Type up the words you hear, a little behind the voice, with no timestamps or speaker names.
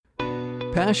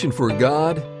passion for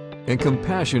God, and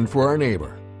compassion for our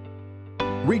neighbor.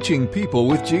 Reaching people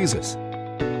with Jesus.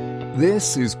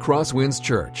 This is Crosswinds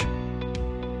Church.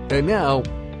 And now,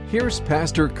 here's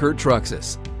Pastor Kurt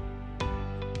Truxas.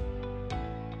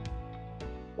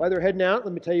 While they're heading out,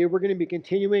 let me tell you, we're going to be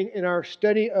continuing in our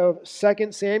study of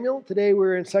 2 Samuel. Today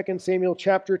we're in 2 Samuel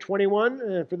chapter 21.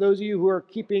 And for those of you who are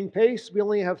keeping pace, we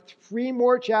only have 3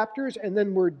 more chapters, and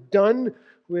then we're done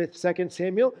with 2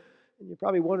 Samuel. And you're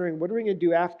probably wondering, what are we going to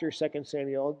do after 2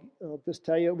 Samuel? I'll just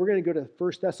tell you, we're going to go to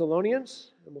 1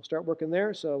 Thessalonians, and we'll start working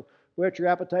there. So whet your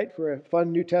appetite for a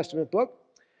fun New Testament book.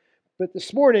 But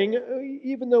this morning,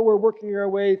 even though we're working our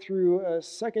way through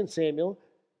 2 Samuel,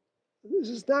 this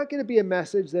is not going to be a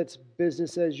message that's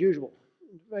business as usual.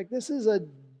 In fact, this is a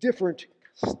different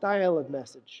style of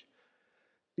message,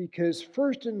 because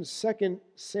 1 and 2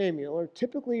 Samuel are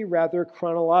typically rather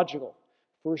chronological.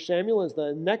 1 Samuel is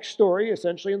the next story,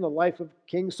 essentially, in the life of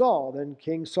King Saul. Then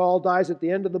King Saul dies at the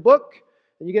end of the book,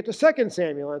 and you get to 2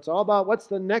 Samuel, and it's all about what's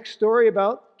the next story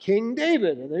about King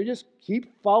David, and they just keep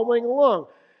following along.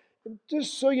 And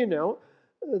just so you know,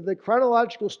 the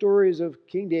chronological stories of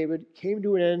King David came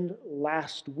to an end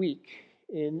last week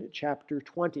in chapter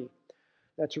 20.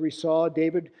 That's where we saw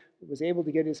David was able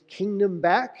to get his kingdom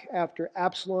back after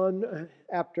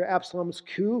Absalom's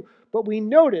coup. But we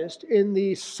noticed in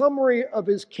the summary of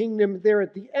his kingdom there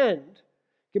at the end,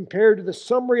 compared to the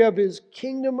summary of his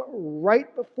kingdom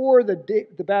right before the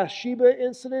Bathsheba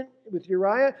incident with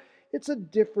Uriah, it's a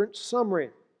different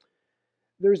summary.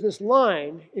 There's this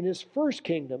line in his first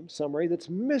kingdom summary that's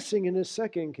missing in his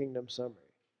second kingdom summary.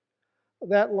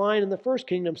 That line in the first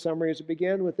kingdom summary is it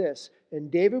began with this: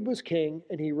 and David was king,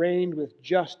 and he reigned with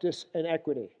justice and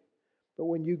equity. But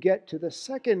when you get to the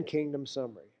second kingdom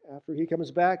summary, after he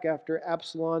comes back after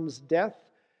Absalom's death,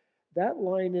 that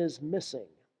line is missing.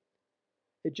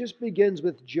 It just begins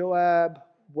with Joab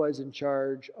was in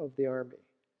charge of the army.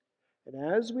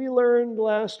 And as we learned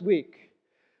last week,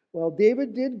 while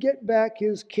David did get back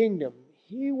his kingdom,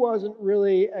 he wasn't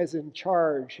really as in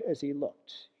charge as he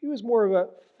looked. He was more of a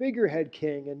figurehead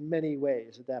king in many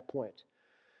ways at that point.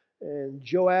 And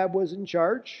Joab was in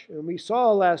charge, and we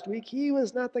saw last week he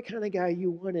was not the kind of guy you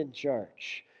want in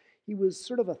charge. He was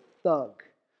sort of a thug.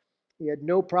 He had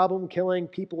no problem killing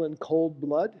people in cold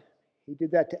blood. He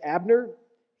did that to Abner.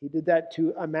 He did that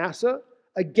to Amasa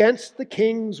against the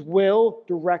king's will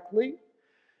directly.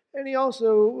 And he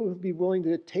also would be willing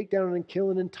to take down and kill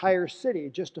an entire city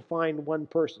just to find one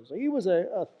person. So he was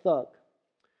a thug.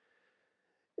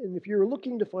 And if you're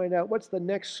looking to find out what's the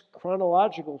next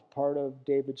chronological part of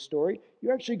David's story,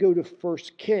 you actually go to 1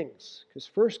 Kings,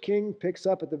 because 1 King picks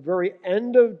up at the very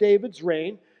end of David's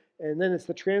reign, and then it's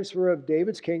the transfer of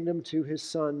David's kingdom to his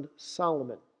son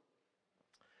Solomon.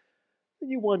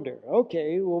 And you wonder,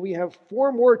 okay, well, we have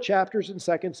 4 more chapters in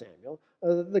 2 Samuel.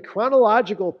 The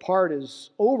chronological part is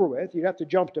over with. You'd have to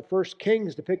jump to 1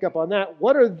 Kings to pick up on that.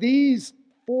 What are these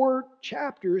 4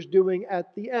 chapters doing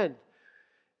at the end?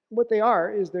 What they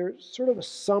are is they're sort of a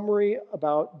summary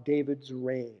about David's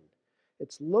reign.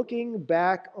 It's looking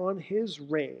back on his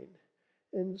reign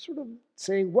and sort of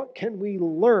saying, what can we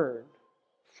learn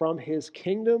from his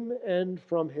kingdom and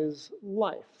from his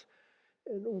life?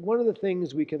 And one of the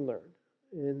things we can learn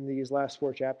in these last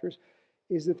 4 chapters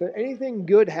is that if anything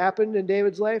good happened in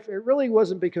David's life, it really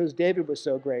wasn't because David was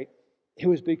so great. It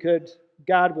was because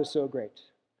God was so great.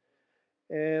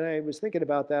 And I was thinking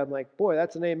about that. I'm like, boy,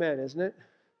 that's an amen, isn't it?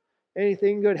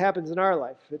 Anything good happens in our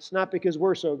life, it's not because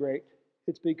we're so great.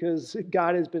 It's because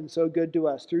God has been so good to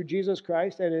us through Jesus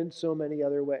Christ and in so many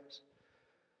other ways.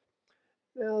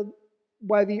 Now,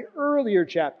 while the earlier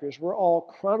chapters were all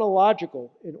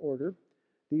chronological in order,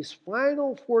 these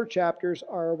final 4 chapters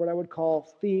are what I would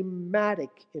call thematic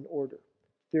in order.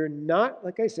 They're not,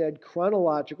 like I said,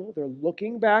 chronological. They're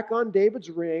looking back on David's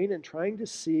reign and trying to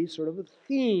see sort of the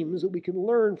themes that we can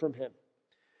learn from him.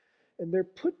 And they're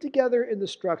put together in the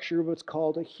structure of what's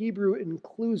called a Hebrew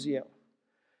inclusio.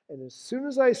 And as soon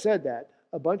as I said that,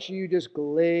 a bunch of you just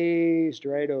glazed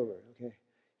right over. Okay,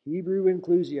 Hebrew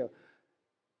inclusio.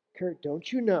 Kurt,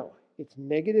 don't you know it's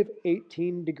negative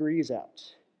 18 degrees out?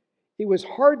 It was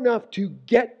hard enough to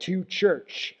get to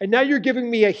church. And now you're giving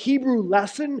me a Hebrew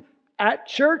lesson at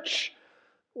church?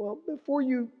 Well, before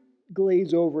you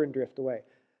glaze over and drift away,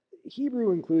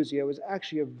 Hebrew inclusio is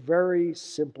actually a very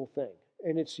simple thing.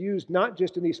 And it's used not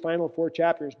just in these final 4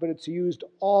 chapters, but it's used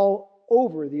all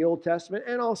over the Old Testament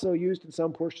and also used in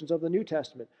some portions of the New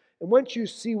Testament. And once you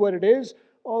see what it is,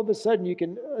 all of a sudden you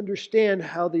can understand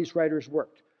how these writers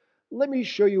worked. Let me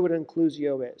show you what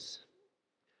inclusio is.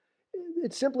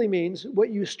 It simply means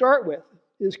what you start with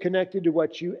is connected to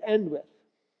what you end with.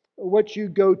 What you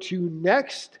go to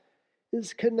next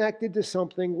is connected to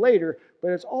something later,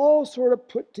 but it's all sort of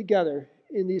put together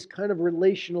in these kind of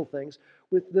relational things,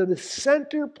 with the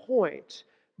center point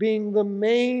being the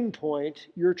main point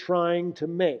you're trying to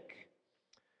make.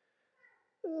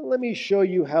 Let me show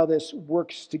you how this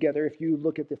works together if you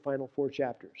look at the final 4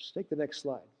 chapters. Take the next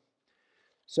slide.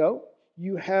 So,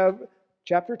 you have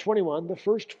chapter 21. The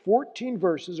first 14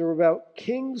 verses are about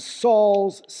King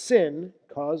Saul's sin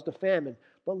caused a famine.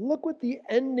 But look what the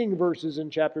ending verses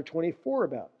in chapter 24 are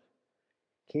about.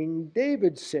 King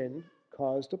David's sin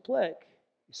caused a plague.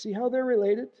 You see how they're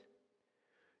related?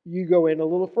 You go in a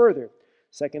little further.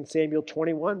 2 Samuel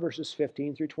 21, verses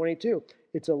 15 through 22.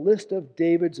 It's a list of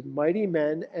David's mighty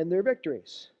men and their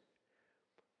victories.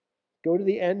 Go to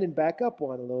the end and back up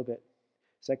one a little bit.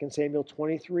 2 Samuel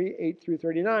 23, 8 through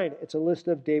 39. It's a list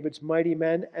of David's mighty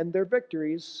men and their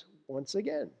victories once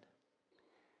again.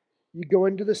 You go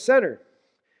into the center.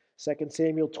 2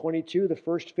 Samuel 22, the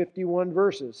first 51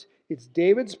 verses. It's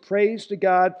David's praise to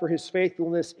God for his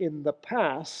faithfulness in the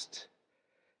past.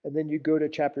 And then you go to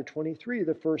chapter 23,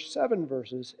 the first 7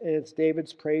 verses, and it's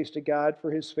David's praise to God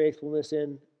for his faithfulness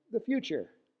in the future.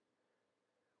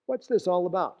 What's this all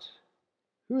about?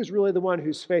 Who's really the one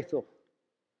who's faithful?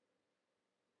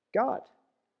 God.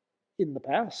 In the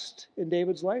past, in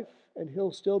David's life, and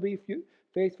he'll still be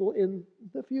faithful in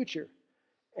the future.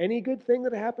 Any good thing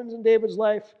that happens in David's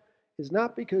life is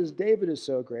not because David is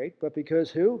so great, but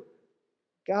because who?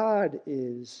 God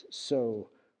is so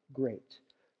great.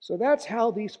 So that's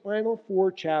how these final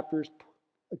 4 chapters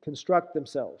construct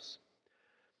themselves.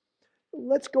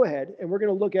 Let's go ahead and we're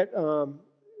going to look at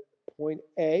point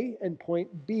A and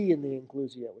point B in the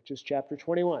Inclusio, which is chapter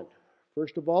 21.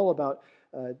 First of all, about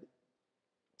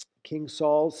King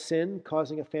Saul's sin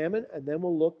causing a famine, and then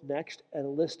we'll look next at a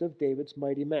list of David's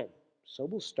mighty men. So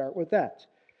we'll start with that.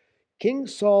 King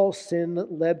Saul's sin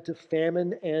led to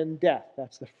famine and death.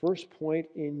 That's the first point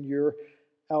in your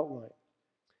outline.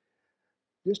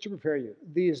 Just to prepare you,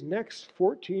 these next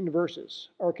 14 verses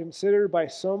are considered by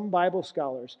some Bible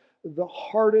scholars the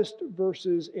hardest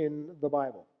verses in the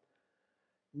Bible.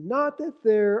 Not that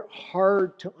they're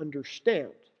hard to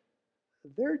understand,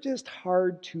 they're just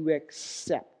hard to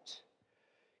accept.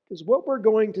 Because what we're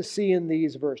going to see in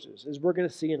these verses is we're going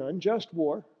to see an unjust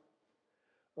war,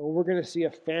 or we're going to see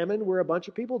a famine where a bunch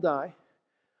of people die.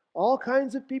 All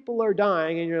kinds of people are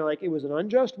dying, and you're like, it was an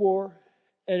unjust war,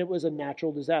 and it was a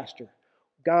natural disaster.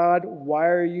 God, why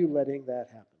are you letting that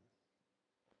happen?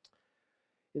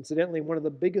 Incidentally, one of the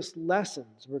biggest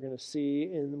lessons we're going to see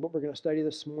in what we're going to study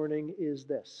this morning is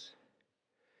this.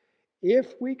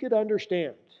 If we could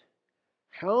understand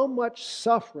how much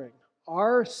suffering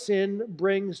our sin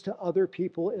brings to other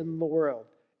people in the world,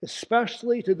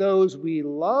 especially to those we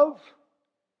love,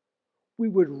 we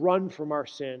would run from our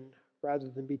sin rather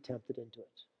than be tempted into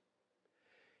it.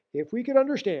 If we could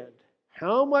understand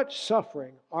how much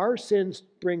suffering our sin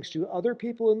brings to other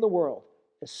people in the world,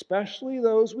 especially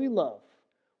those we love,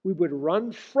 we would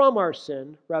run from our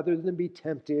sin rather than be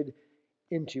tempted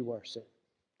into our sin.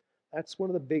 That's one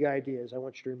of the big ideas I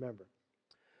want you to remember.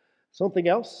 Something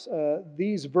else,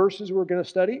 these verses we're going to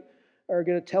study are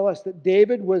going to tell us that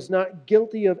David was not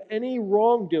guilty of any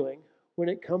wrongdoing when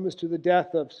it comes to the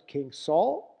death of King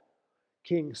Saul,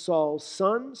 King Saul's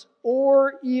sons,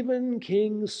 or even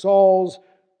King Saul's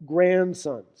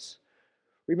grandsons.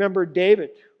 Remember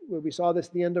David, we saw this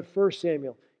at the end of 1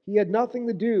 Samuel. He had nothing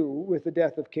to do with the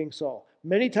death of King Saul.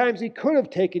 Many times he could have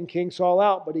taken King Saul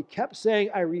out, but he kept saying,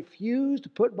 I refuse to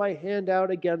put my hand out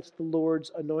against the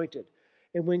Lord's anointed.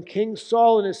 And when King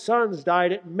Saul and his sons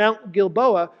died at Mount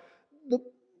Gilboa,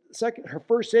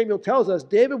 1 Samuel tells us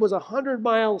David was 100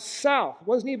 miles south,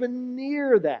 wasn't even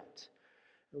near that.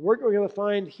 And what we're going to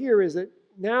find here is that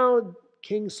now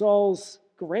King Saul's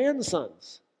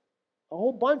grandsons, a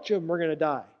whole bunch of them are going to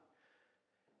die.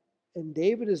 And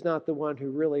David is not the one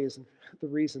who really is the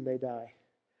reason they die.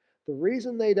 The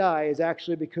reason they die is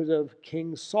actually because of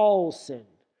King Saul's sin.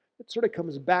 It sort of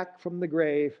comes back from the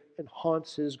grave and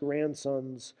haunts his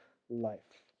grandson's life.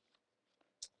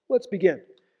 Let's begin.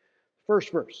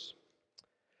 First verse.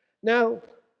 Now,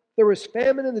 there was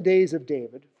famine in the days of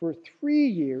David for 3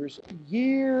 years,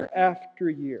 year after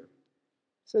year.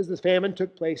 It says the famine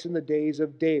took place in the days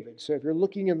of David. So if you're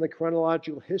looking in the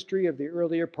chronological history of the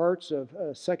earlier parts of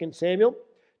 2 Samuel,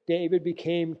 David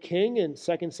became king in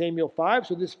 2 Samuel 5.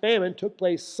 So this famine took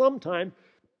place sometime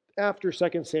after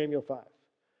 2 Samuel 5.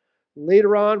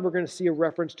 Later on, we're going to see a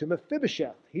reference to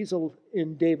Mephibosheth. He's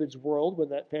in David's world when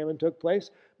that famine took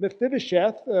place.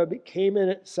 Mephibosheth came in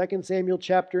at 2 Samuel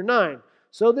chapter 9.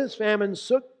 So this famine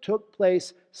took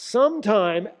place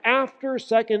sometime after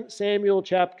 2 Samuel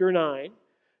chapter 9,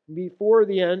 before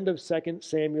the end of 2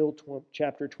 Samuel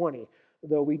chapter 20,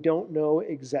 though we don't know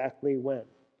exactly when.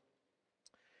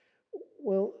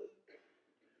 Well,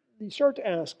 you start to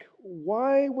ask,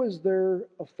 why was there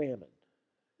a famine?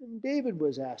 And David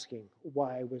was asking,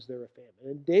 why was there a famine?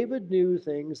 And David knew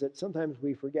things that sometimes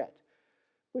we forget,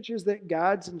 which is that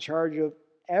God's in charge of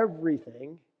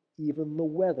everything, even the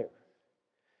weather.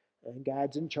 And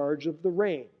God's in charge of the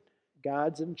rain.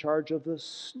 God's in charge of the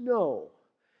snow.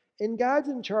 And God's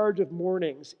in charge of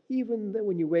mornings, even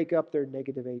when you wake up, they're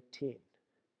negative 18.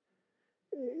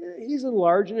 He's in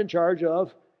large and in charge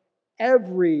of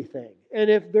everything. And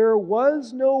if there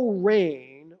was no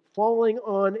rain falling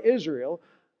on Israel,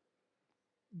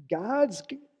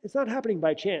 it's not happening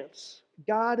by chance.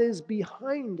 God is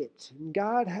behind it, and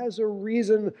God has a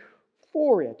reason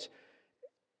for it.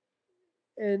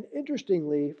 And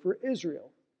interestingly, for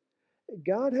Israel,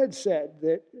 God had said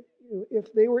that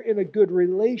if they were in a good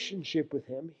relationship with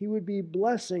Him, He would be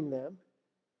blessing them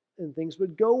and things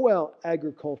would go well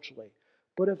agriculturally.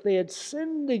 But if they had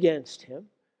sinned against Him,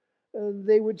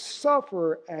 they would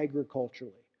suffer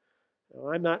agriculturally.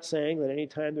 Now, I'm not saying that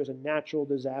anytime there's a natural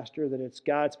disaster that it's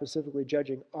God specifically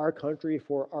judging our country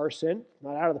for our sin.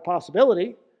 Not out of the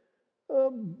possibility.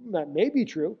 That may be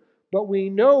true. But we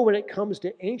know when it comes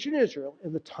to ancient Israel,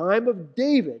 in the time of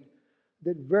David,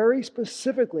 that very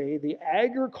specifically the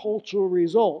agricultural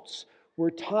results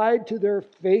were tied to their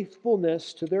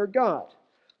faithfulness to their God.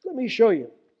 Let me show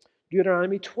you.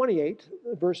 Deuteronomy 28,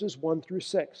 verses 1 through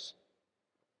 6.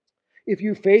 If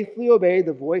you faithfully obey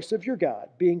the voice of your God,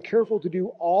 being careful to do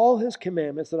all His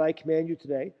commandments that I command you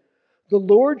today, the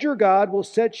Lord your God will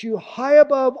set you high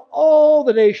above all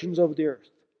the nations of the earth.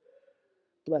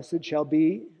 Blessed shall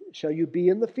you be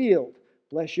in the field.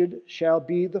 Blessed shall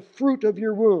be the fruit of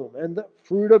your womb, and the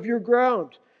fruit of your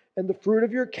ground, and the fruit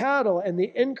of your cattle, and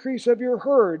the increase of your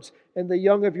herds, and the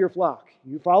young of your flock.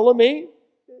 You follow me?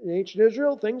 In ancient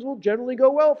Israel, things will generally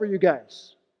go well for you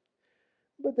guys.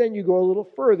 But then you go a little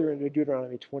further into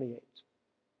Deuteronomy 28.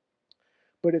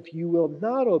 But if you will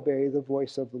not obey the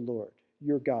voice of the Lord,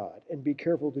 your God, and be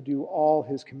careful to do all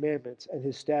His commandments and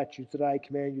His statutes that I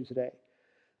command you today,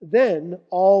 then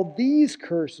all these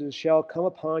curses shall come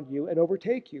upon you and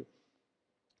overtake you.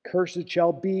 Cursed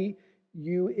shall you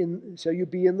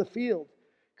be in the field.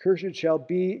 Cursed shall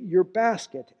be your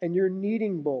basket and your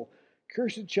kneading bowl.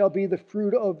 Cursed shall be the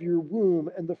fruit of your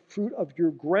womb and the fruit of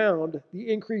your ground, the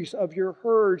increase of your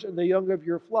herds and the young of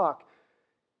your flock.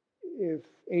 If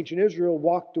ancient Israel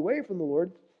walked away from the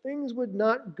Lord, things would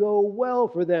not go well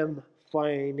for them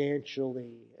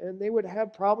financially, and they would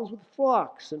have problems with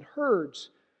flocks and herds.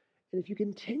 And if you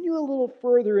continue a little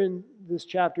further in this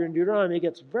chapter in Deuteronomy, it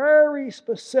gets very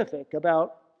specific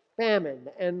about famine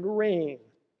and rain.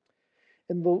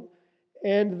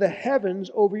 And the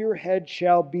heavens over your head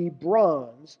shall be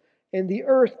bronze, and the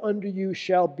earth under you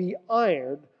shall be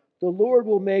iron. The Lord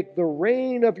will make the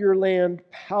rain of your land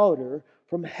powder.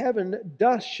 From heaven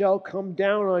dust shall come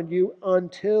down on you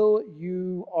until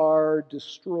you are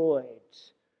destroyed.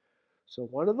 So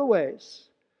one of the ways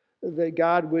that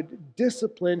God would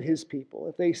discipline His people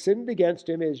if they sinned against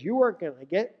Him is you aren't going to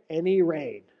get any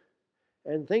rain.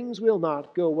 And things will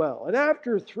not go well. And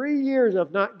after 3 years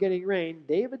of not getting rain,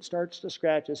 David starts to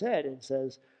scratch his head and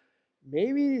says,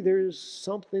 maybe there's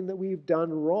something that we've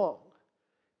done wrong.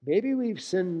 Maybe we've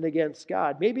sinned against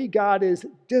God. Maybe God is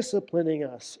disciplining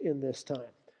us in this time.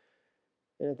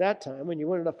 And at that time, when you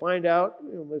wanted to find out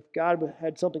if God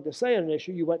had something to say on an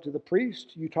issue, you went to the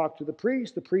priest, you talked to the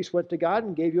priest went to God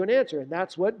and gave you an answer. And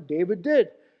that's what David did.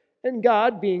 And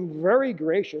God, being very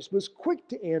gracious, was quick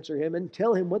to answer him and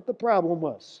tell him what the problem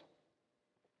was.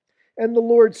 And the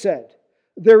Lord said,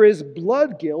 there is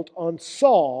blood guilt on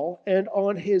Saul and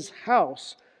on his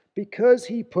house because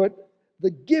he put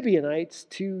the Gibeonites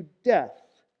to death.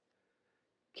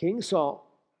 King Saul,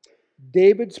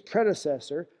 David's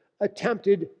predecessor,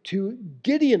 attempted to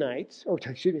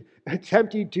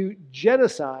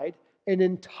genocide an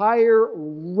entire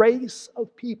race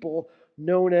of people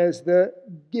known as the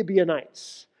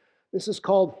Gibeonites. This is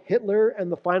called Hitler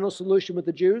and the Final Solution with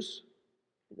the Jews.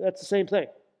 That's the same thing.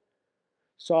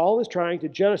 Saul is trying to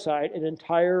genocide an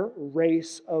entire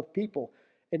race of people.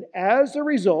 And as a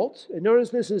result, and notice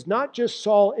this is not just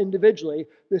Saul individually,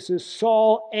 this is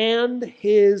Saul and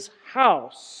his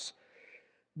house.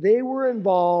 They were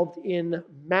involved in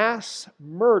mass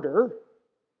murder,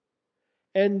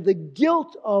 and the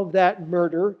guilt of that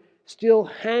murder still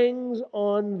hangs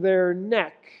on their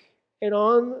neck and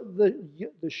on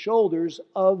the shoulders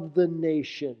of the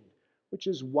nation. which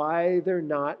is why they're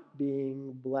not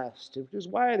being blessed, which is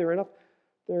why they're in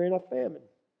a famine.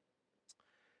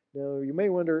 Now, you may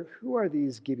wonder, who are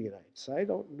these Gibeonites? I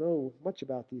don't know much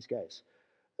about these guys.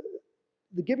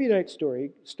 The Gibeonite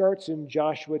story starts in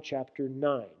Joshua chapter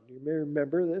 9. You may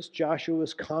remember this. Joshua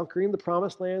was conquering the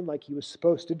promised land like he was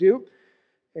supposed to do.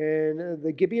 And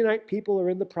the Gibeonite people are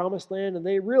in the promised land, and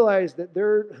they realize that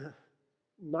they're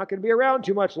not going to be around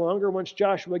too much longer once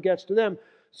Joshua gets to them.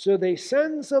 So they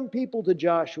send some people to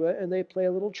Joshua, and they play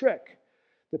a little trick.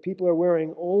 The people are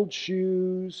wearing old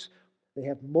shoes, they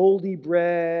have moldy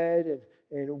bread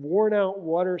and worn out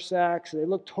water sacks. They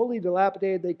look totally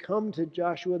dilapidated. They come to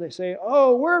Joshua and they say,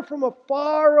 "Oh, we're from a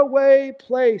far away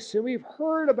place, and we've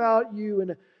heard about you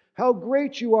and how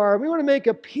great you are. We want to make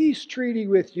a peace treaty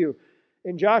with you."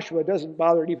 And Joshua doesn't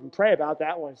bother to even pray about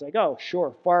that one. He's like, "Oh,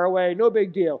 sure, far away, no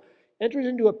big deal." Enters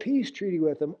into a peace treaty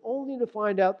with them, only to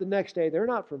find out the next day they're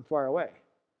not from far away.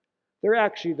 They're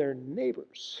actually their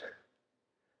neighbors.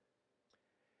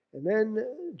 And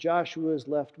then Joshua is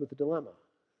left with a dilemma.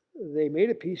 They made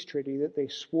a peace treaty that they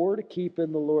swore to keep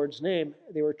in the Lord's name.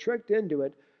 They were tricked into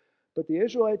it, but the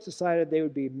Israelites decided they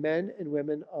would be men and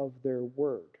women of their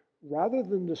word. Rather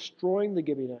than destroying the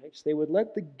Gibeonites, they would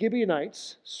let the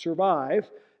Gibeonites survive,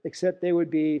 except they would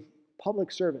be public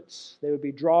servants. They would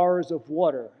be drawers of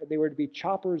water. They were to be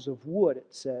choppers of wood,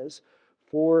 it says,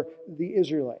 for the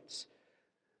Israelites.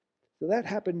 So that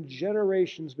happened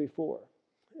generations before.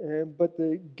 But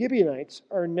the Gibeonites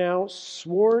are now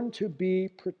sworn to be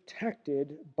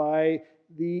protected by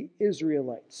the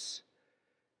Israelites.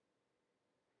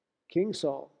 King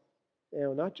Saul,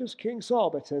 not just King Saul,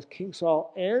 but it says King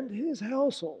Saul and his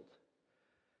household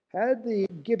had the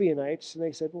Gibeonites, and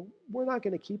they said, "Well, we're not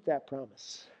going to keep that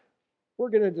promise. We're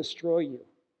going to destroy you.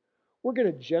 We're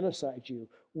going to genocide you.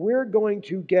 We're going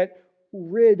to get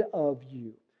rid of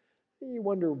you." And you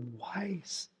wonder, why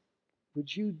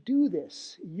would you do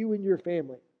this, you and your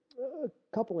family? A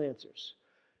couple answers.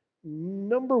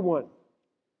 Number one,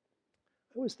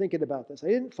 I was thinking about this. I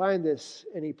didn't find this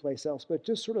anyplace else, but it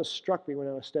just sort of struck me when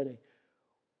I was studying.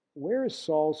 Where is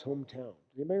Saul's hometown?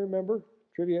 Anybody remember?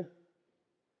 Trivia.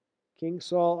 King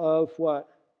Saul of what?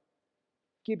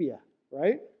 Gibeah,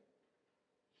 right?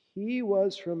 He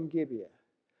was from Gibeah.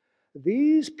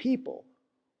 These people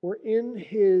were in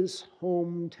his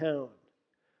hometown.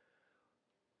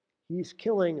 He's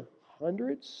killing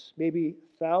hundreds, maybe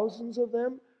thousands of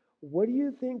them. What do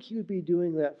you think he would be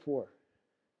doing that for?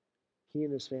 He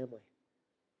and his family.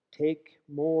 Take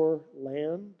more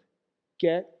land,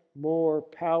 get more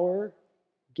power,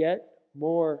 get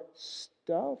more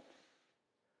stuff.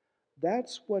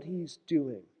 That's what he's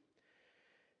doing.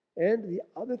 And the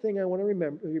other thing I want to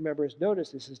remember is,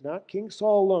 notice this is not King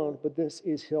Saul alone, but this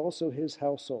is also his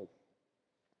household.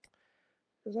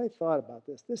 As I thought about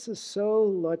this is so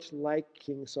much like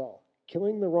King Saul,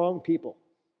 killing the wrong people.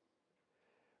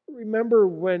 Remember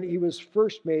when he was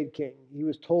first made king, he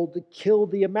was told to kill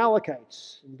the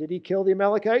Amalekites. And did he kill the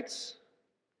Amalekites?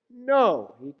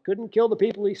 No, he couldn't kill the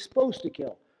people he's supposed to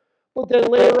kill. But then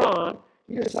later on,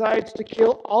 he decides to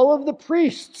kill all of the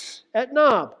priests at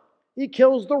Nob. He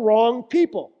kills the wrong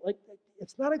people.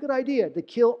 It's not a good idea to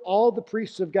kill all the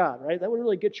priests of God, right? That would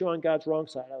really get you on God's wrong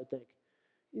side, I would think.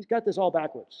 He's got this all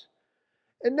backwards.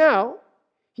 And now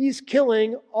he's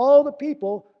killing all the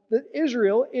people that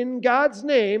Israel, in God's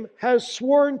name, has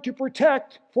sworn to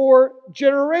protect for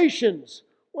generations.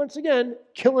 Once again,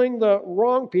 killing the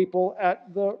wrong people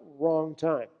at the wrong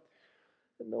time.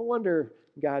 And no wonder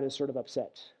God is sort of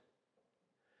upset.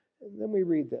 And then we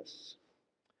read this.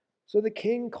 So the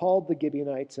king called the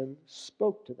Gibeonites and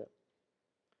spoke to them.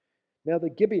 Now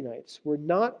the Gibeonites were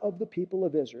not of the people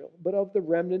of Israel, but of the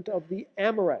remnant of the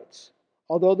Amorites.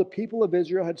 Although the people of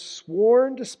Israel had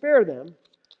sworn to spare them,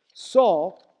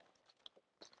 Saul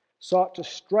sought to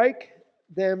strike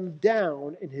them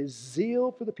down in his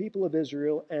zeal for the people of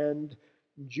Israel and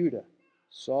Judah.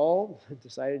 Saul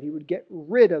decided he would get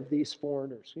rid of these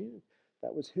foreigners.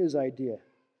 That was his idea.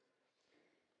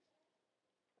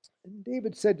 And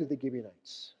David said to the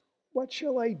Gibeonites, "What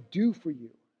shall I do for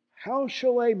you? How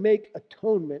shall I make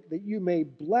atonement that you may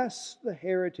bless the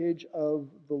heritage of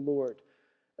the Lord?"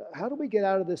 How do we get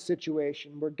out of this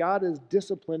situation where God is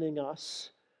disciplining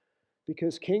us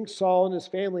because King Saul and his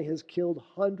family has killed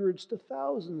hundreds to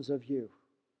thousands of you?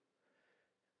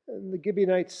 And the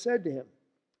Gibeonites said to him,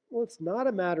 "Well, it's not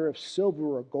a matter of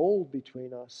silver or gold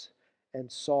between us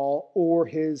and Saul or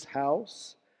his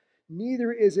house.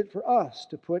 Neither is it for us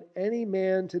to put any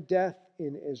man to death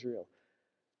in Israel."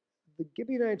 The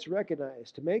Gibeonites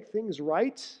recognize to make things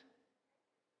right,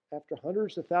 after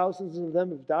hundreds of thousands of them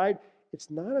have died, it's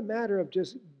not a matter of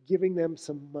just giving them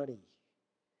some money.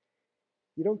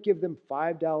 You don't give them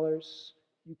 $5.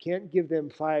 You can't give them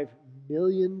 $5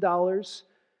 million.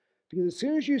 Because as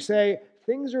soon as you say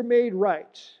things are made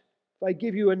right, if I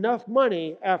give you enough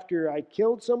money after I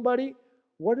killed somebody,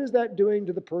 what is that doing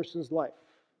to the person's life?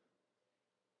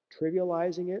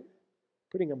 Trivializing it,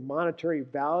 putting a monetary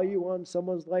value on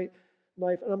someone's life.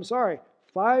 And I'm sorry,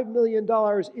 $5 million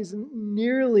isn't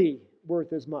nearly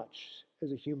worth as much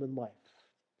as a human life.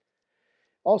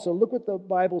 Also, look what the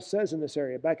Bible says in this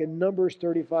area, back in Numbers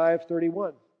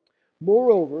 35:31.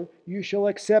 Moreover, you shall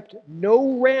accept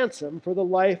no ransom for the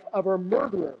life of a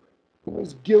murderer who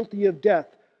is guilty of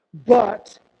death,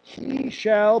 but he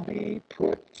shall be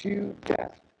put to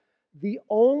death. The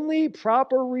only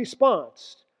proper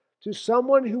response to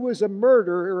someone who is a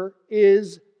murderer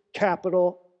is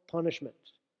capital punishment.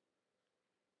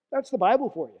 That's the Bible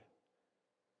for you.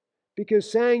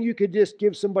 Because saying you could just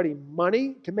give somebody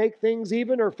money to make things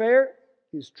even or fair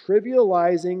is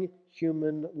trivializing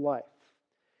human life.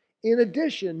 In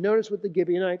addition, notice what the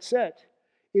Gibeonites said.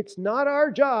 It's not our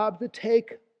job to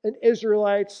take an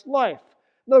Israelite's life.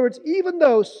 In other words, even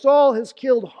though Saul has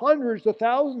killed hundreds of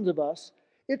thousands of us,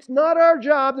 it's not our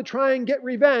job to try and get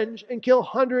revenge and kill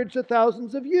hundreds of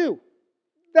thousands of you.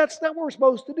 That's not what we're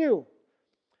supposed to do.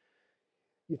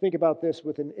 You think about this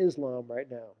within Islam right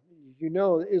now. You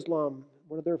know Islam,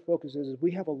 one of their focuses is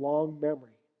we have a long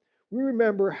memory. We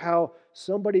remember how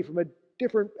somebody from a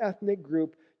different ethnic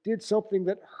group did something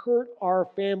that hurt our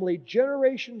family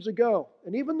generations ago.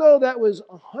 And even though that was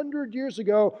 100 years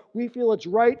ago, we feel it's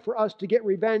right for us to get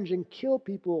revenge and kill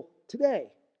people today.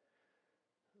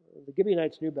 The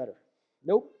Gibeonites knew better.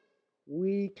 Nope,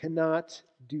 we cannot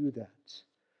do that.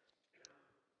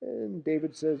 And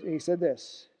David says, and he said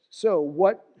this, so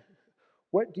what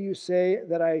do you say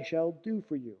that I shall do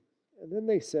for you? And then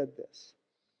they said this.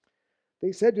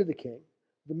 They said to the king,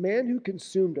 the man who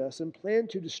consumed us and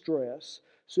planned to destroy us,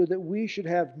 so that we should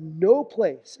have no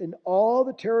place in all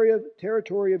the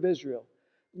territory of Israel,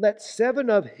 let 7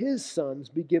 of his sons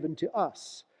be given to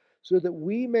us, so that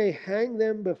we may hang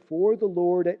them before the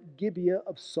Lord at Gibeah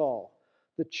of Saul,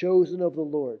 the chosen of the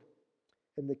Lord.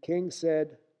 And the king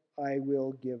said, I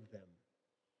will give them.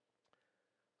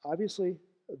 Obviously,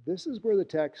 this is where the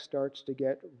text starts to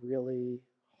get really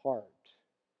hard.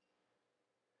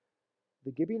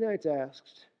 The Gibeonites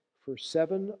asked for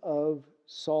 7 of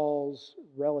Saul's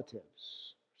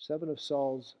relatives, 7 of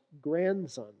Saul's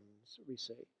grandsons, we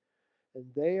say, and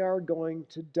they are going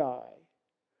to die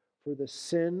for the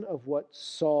sin of what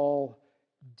Saul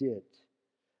did.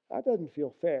 That doesn't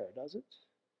feel fair, does it?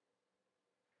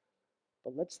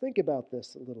 But let's think about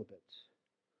this a little bit.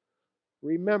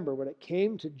 Remember, when it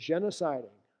came to genociding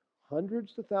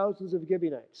hundreds of thousands of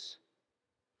Gibeonites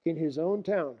in his own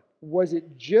town, was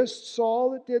it just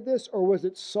Saul that did this, or was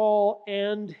it Saul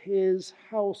and his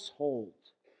household?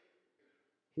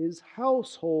 His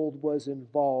household was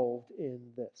involved in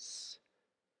this.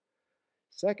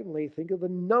 Secondly, think of the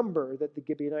number that the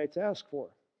Gibeonites asked for.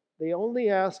 They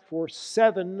only asked for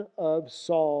 7 of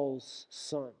Saul's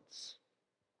sons.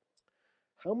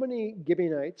 How many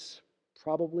Gibeonites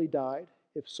probably died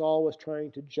if Saul was trying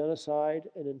to genocide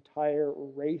an entire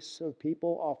race of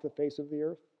people off the face of the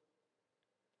earth?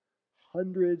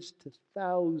 Hundreds to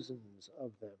thousands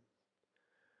of them.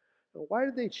 Now, why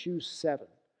did they choose 7?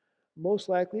 Most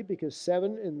likely because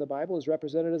 7 in the Bible is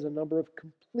represented as a number of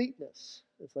completeness.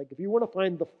 It's like if you want to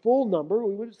find the full number,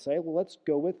 we would say, well, let's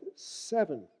go with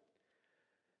 7.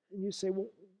 And you say, well,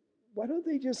 why don't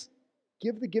they just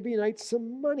give the Gibeonites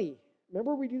some money?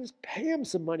 Remember, we just pay them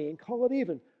some money and call it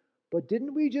even. But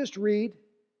didn't we just read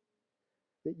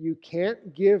that you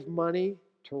can't give money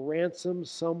to ransom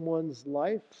someone's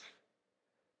life?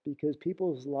 Because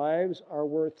people's lives are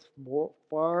worth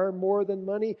far more than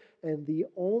money. And the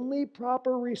only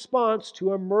proper response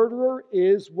to a murderer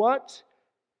is what?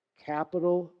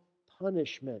 Capital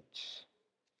punishment.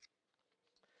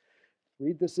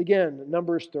 Read this again,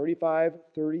 Numbers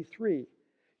 35:33.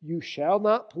 You shall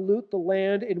not pollute the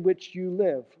land in which you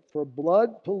live, for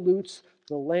blood pollutes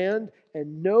the land,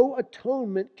 and no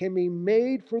atonement can be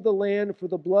made for the land for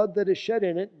the blood that is shed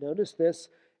in it. Notice this,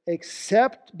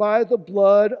 except by the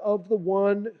blood of the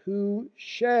one who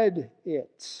shed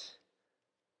it.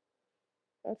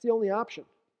 That's the only option.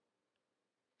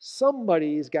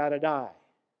 Somebody's got to die.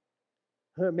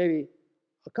 Maybe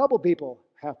a couple people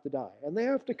have to die, and they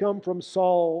have to come from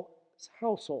Saul's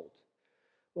household.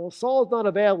 Well, Saul's not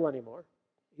available anymore.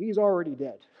 He's already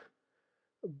dead.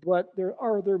 But there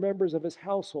are other members of his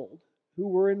household who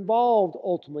were involved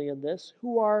ultimately in this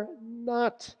who are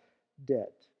not dead.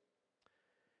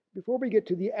 Before we get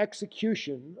to the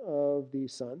execution of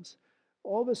these sons,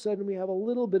 all of a sudden we have a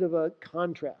little bit of a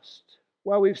contrast.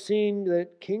 While we've seen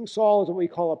that King Saul is what we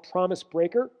call a promise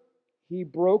breaker, he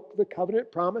broke the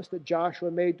covenant promise that Joshua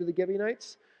made to the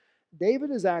Gibeonites.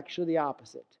 David is actually the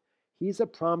opposite. He's a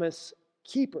promise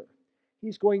keeper.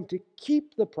 He's going to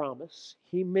keep the promise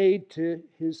he made to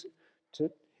his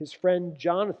friend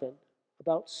Jonathan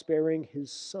about sparing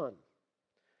his son.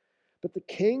 But the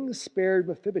king spared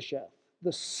Mephibosheth,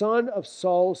 the son of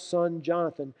Saul's son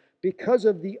Jonathan, because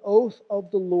of the oath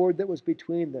of the Lord that was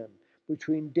between them,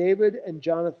 between David and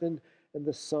Jonathan and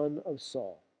the son of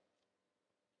Saul.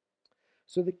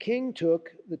 So the king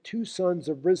took the two sons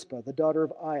of Rizpah, the daughter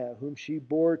of Aiah, whom she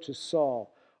bore to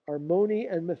Saul,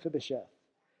 Armoni and Mephibosheth,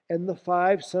 and the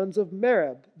 5 sons of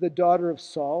Merib, the daughter of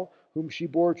Saul, whom she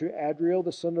bore to Adriel,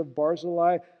 the son of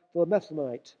Barzillai the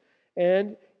Methlonite,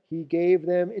 and he gave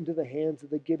them into the hands of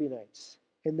the Gibeonites.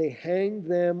 And they hanged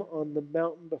them on the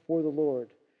mountain before the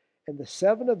Lord. And the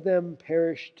 7 of them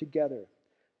perished together.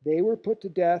 They were put to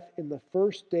death in the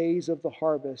first days of the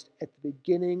harvest, at the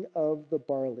beginning of the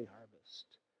barley harvest.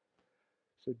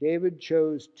 So David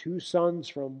chose 2 sons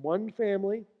from one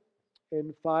family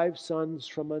and 5 sons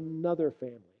from another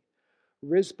family.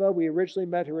 Rizpah, we originally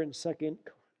met her in 2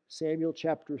 Samuel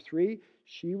chapter 3.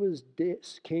 She was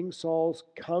King Saul's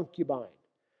concubine.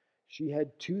 She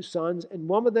had 2 sons, and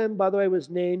one of them, by the way, was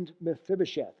named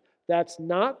Mephibosheth. That's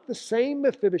not the same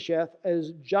Mephibosheth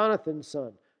as Jonathan's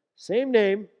son. Same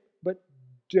name, but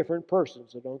different person,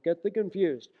 so don't get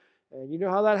confused. And you know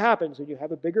how that happens. When you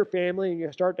have a bigger family and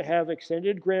you start to have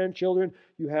extended grandchildren,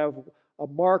 you have a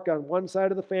mark on one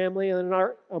side of the family and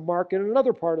a mark in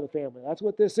another part of the family. That's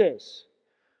what this is.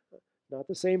 Not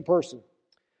the same person.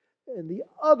 And the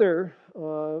other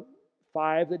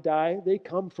 5 that die, they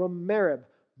come from Merib.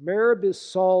 Merib is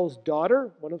Saul's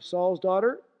daughter, one of Saul's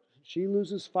daughter. She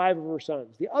loses 5 of her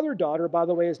sons. The other daughter, by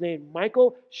the way, is named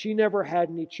Michal. She never had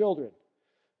any children.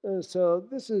 So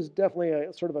this is definitely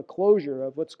a sort of a closure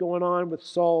of what's going on with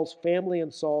Saul's family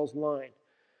and Saul's line.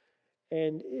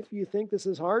 And if you think this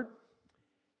is hard,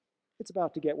 it's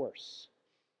about to get worse.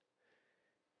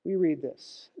 We read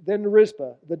this. Then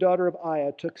Rizpah, the daughter of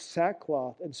Aiah, took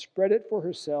sackcloth and spread it for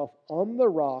herself on the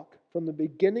rock from the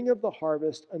beginning of the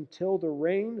harvest until the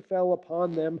rain fell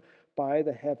upon them from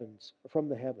the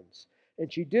heavens.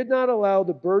 And she did not allow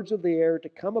the birds of the air to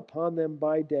come upon them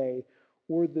by day,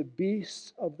 or the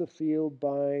beasts of the field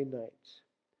by night.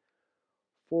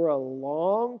 For a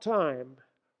long time,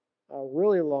 a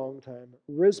really long time,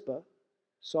 Rizpah,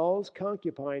 Saul's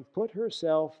concubine, put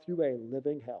herself through a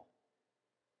living hell.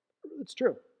 It's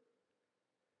true.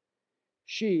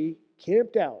 She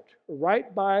camped out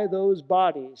right by those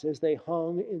bodies as they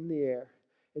hung in the air.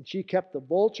 And she kept the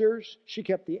vultures, she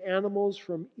kept the animals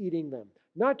from eating them.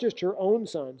 Not just her own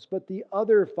sons, but the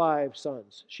other 5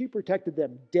 sons. She protected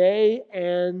them day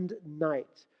and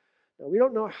night. Now, we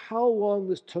don't know how long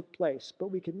this took place,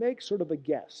 but we can make sort of a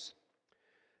guess.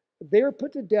 They were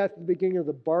put to death at the beginning of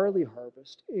the barley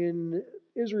harvest. In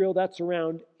Israel, that's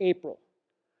around April.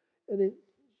 And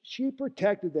she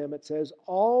protected them, it says,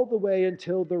 all the way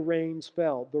until the rains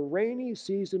fell. The rainy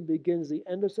season begins the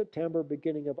end of September,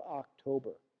 beginning of October.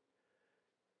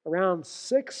 Around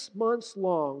 6 months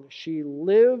long, she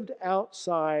lived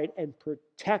outside and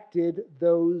protected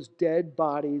those dead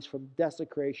bodies from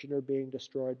desecration or being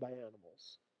destroyed by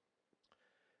animals.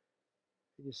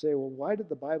 And you say, well, why did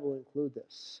the Bible include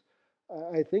this?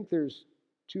 I think there's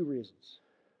 2 reasons.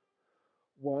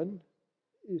 One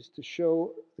is to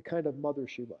show the kind of mother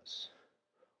she was.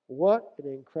 What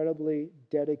an incredibly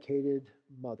dedicated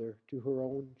mother to her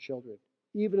own children,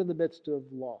 even in the midst of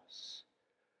loss.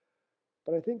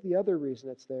 But I think the other reason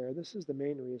it's there, and this is the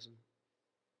main reason,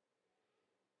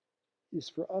 is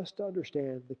for us to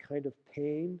understand the kind of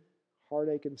pain,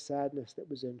 heartache, and sadness that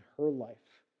was in her life.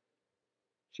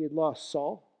 She had lost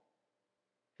Saul,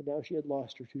 and now she had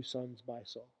lost her 2 sons by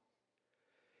Saul.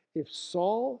 If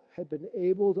Saul had been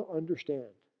able to understand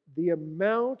the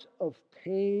amount of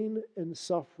pain and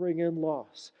suffering and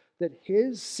loss that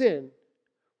his sin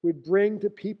would bring to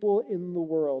people in the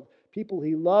world, people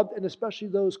he loved, and especially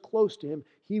those close to him,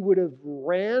 he would have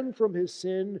ran from his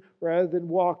sin rather than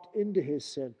walked into his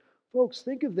sin. Folks,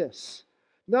 think of this.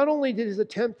 Not only did his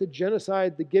attempt to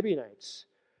genocide the Gibeonites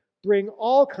bring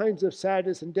all kinds of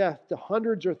sadness and death to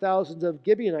hundreds or thousands of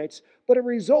Gibeonites, but it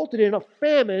resulted in a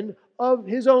famine of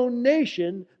his own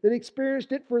nation that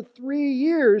experienced it for 3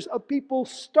 years of people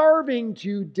starving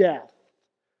to death.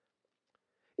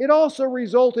 It also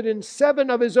resulted in 7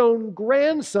 of his own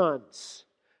grandsons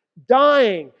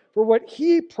dying for what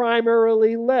he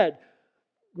primarily led.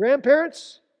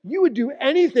 Grandparents, you would do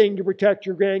anything to protect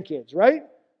your grandkids, right?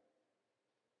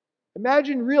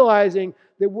 Imagine realizing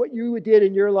that what you did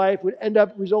in your life would end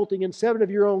up resulting in 7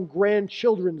 of your own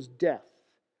grandchildren's death.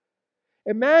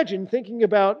 Imagine thinking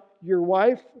about your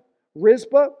wife,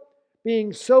 Rizpah,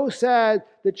 being so sad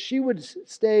that she would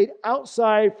stay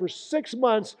outside for 6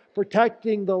 months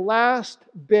protecting the last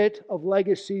bit of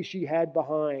legacy she had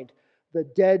behind, the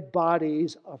dead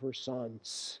bodies of her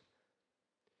sons.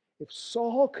 If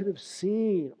Saul could have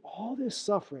seen all this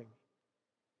suffering,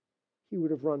 he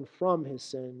would have run from his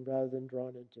sin rather than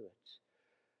drawn into it.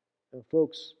 Now,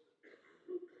 folks,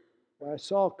 while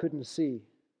Saul couldn't see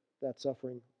that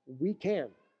suffering, we can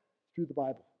through the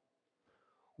Bible.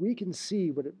 We can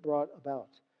see what it brought about.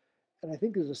 And I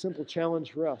think there's a simple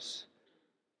challenge for us.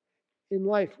 In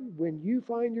life, when you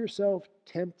find yourself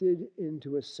tempted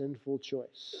into a sinful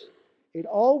choice, it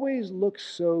always looks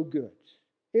so good.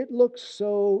 It looks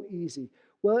so easy.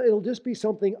 Well, it'll just be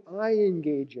something I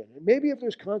engage in. And maybe if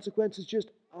there's consequences,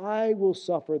 just I will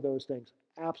suffer those things.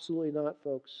 Absolutely not,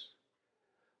 folks.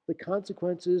 The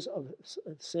consequences of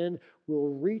sin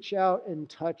will reach out and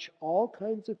touch all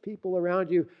kinds of people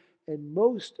around you, and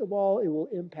most of all, it will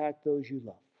impact those you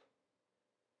love.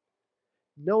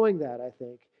 Knowing that, I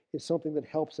think, is something that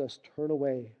helps us turn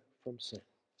away from sin.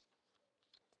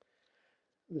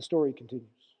 The story continues.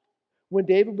 When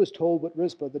David was told what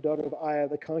Rizpah, the daughter of Aiah,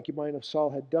 the concubine of Saul,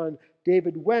 had done,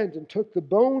 David went and took the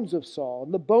bones of Saul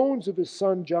and the bones of his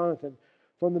son Jonathan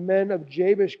from the men of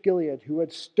Jabesh Gilead, who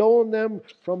had stolen them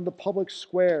from the public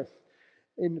square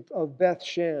of Beth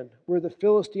Shan, where the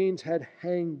Philistines had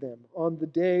hanged them on the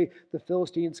day the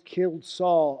Philistines killed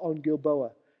Saul on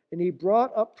Gilboa. And he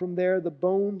brought up from there the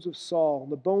bones of Saul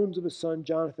and the bones of his son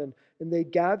Jonathan, and they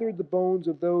gathered the bones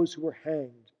of those who were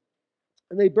hanged.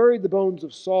 And they buried the bones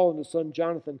of Saul and his son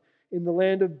Jonathan in the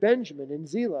land of Benjamin, in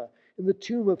Zelah, in the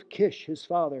tomb of Kish his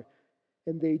father.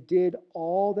 And they did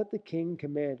all that the king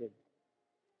commanded.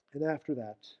 And after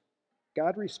that,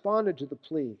 God responded to the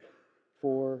plea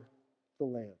for the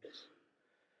land.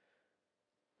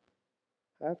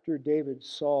 After David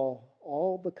saw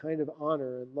all the kind of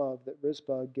honor and love that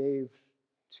Rizpah gave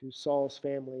to Saul's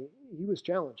family, he was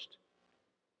challenged.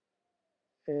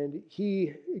 And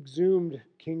he exhumed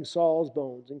King Saul's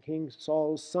bones and King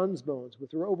Saul's son's bones,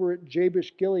 which were over at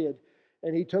Jabesh Gilead.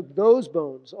 And he took those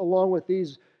bones along with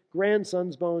these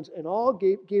grandson's bones and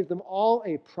gave them all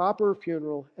a proper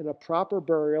funeral and a proper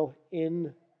burial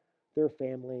in their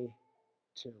family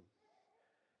tomb.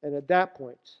 And at that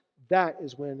point, that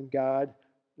is when God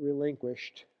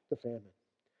relinquished the famine.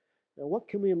 Now, what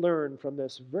can we learn from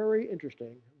this very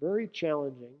interesting, very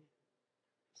challenging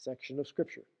section of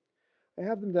Scripture? I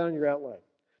have them down in your outline.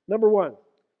 Number 1,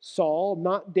 Saul,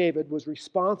 not David, was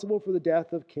responsible for the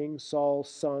death of King Saul's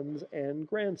sons and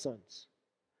grandsons.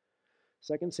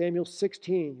 2 Samuel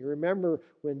 16, you remember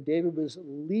when David was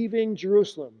leaving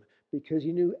Jerusalem because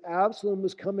he knew Absalom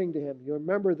was coming to him. You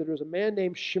remember that there was a man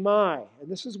named Shimei, and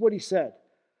this is what he said.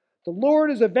 The Lord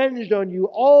has avenged on you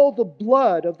all the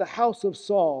blood of the house of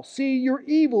Saul. See, your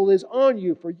evil is on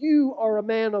you, for you are a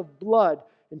man of blood.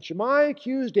 And Shimei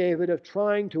accused David of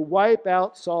trying to wipe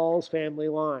out Saul's family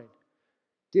line.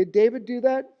 Did David do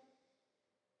that?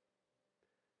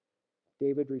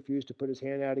 David refused to put his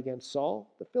hand out against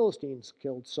Saul. The Philistines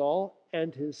killed Saul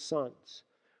and his sons.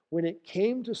 When it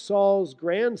came to Saul's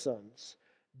grandsons,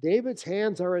 David's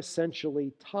hands are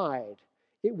essentially tied.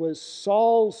 It was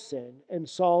Saul's sin and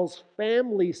Saul's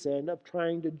family sin of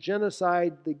trying to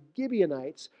genocide the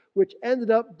Gibeonites, which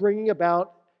ended up bringing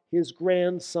about his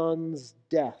grandson's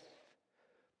death.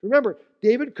 Remember,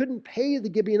 David couldn't pay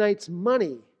the Gibeonites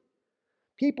money.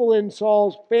 People in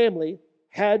Saul's family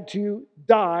had to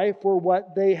die for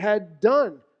what they had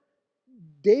done.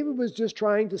 David was just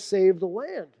trying to save the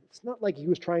land. It's not like he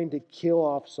was trying to kill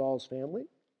off Saul's family.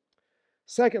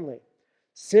 Secondly,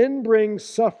 sin brings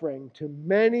suffering to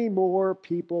many more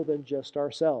people than just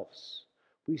ourselves.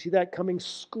 We see that coming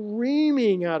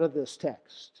screaming out of this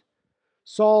text.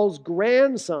 Saul's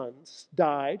grandsons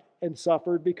died and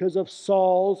suffered because of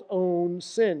Saul's own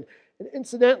sin. And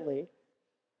incidentally,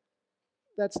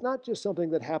 that's not just something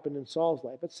that happened in Saul's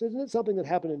life. Isn't it something that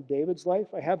happened in David's life?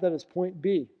 I have that as point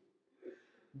B.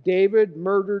 David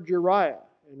murdered Uriah.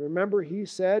 And remember, he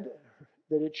said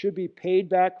that it should be paid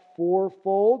back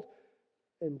fourfold.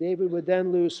 And David would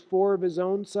then lose 4 of his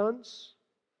own sons.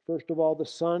 First of all, the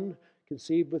son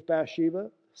conceived with Bathsheba.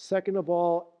 Second of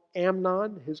all,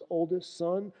 Amnon, his oldest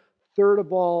son. Third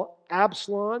of all,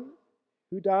 Absalom,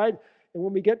 who died. And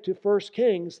when we get to 1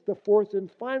 Kings, the 4th and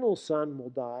final son will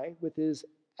die with his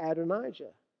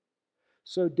Adonijah.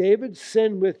 So David's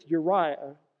sin with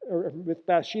Uriah, or with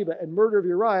Bathsheba, and murder of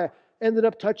Uriah ended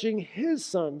up touching his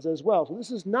sons as well. So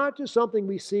this is not just something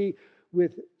we see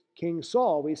with King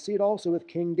Saul. We see it also with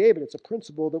King David. It's a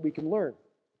principle that we can learn.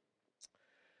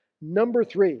 Number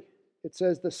 3, it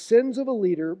says, the sins of a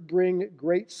leader bring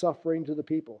great suffering to the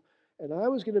people. And I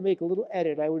was going to make a little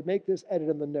edit. I would make this edit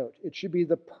in the note. It should be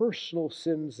the personal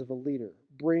sins of a leader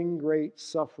bring great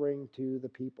suffering to the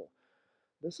people.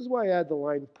 This is why I add the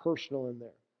line personal in there.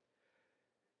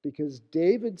 Because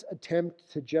David's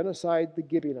attempt to genocide the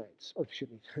Gibeonites, or excuse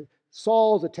me,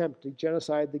 Saul's attempt to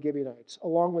genocide the Gibeonites,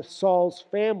 along with Saul's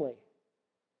family,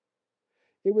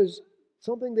 it was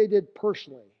something they did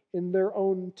personally in their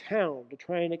own town to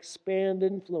try and expand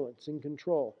influence and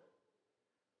control.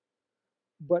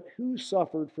 But who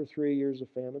suffered for 3 years of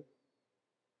famine?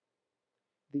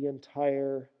 The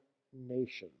entire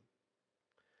nation.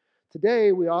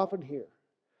 Today, we often hear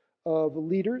of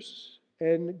leaders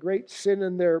and great sin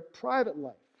in their private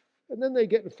life. And then they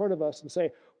get in front of us and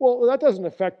say, well, that doesn't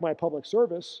affect my public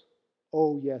service.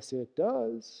 Oh, yes, it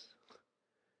does.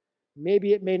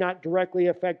 Maybe it may not directly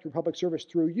affect your public service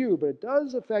through you, but it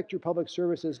does affect your public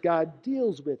service as God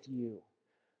deals with you.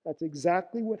 That's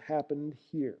exactly what happened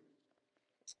here.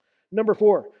 Number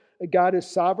 4, God is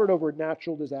sovereign over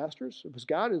natural disasters. Because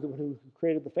God is the one who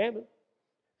created the famine.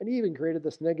 And he even created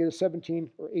this negative 17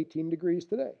 or 18 degrees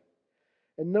today.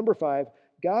 And number 5,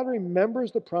 God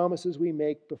remembers the promises we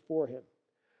make before him.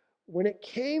 When it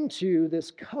came to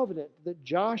this covenant that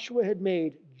Joshua had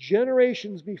made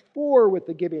generations before with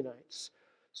the Gibeonites,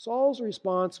 Saul's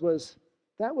response was,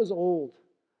 that was old.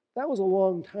 That was a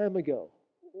long time ago.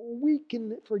 We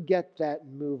can forget that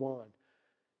and move on.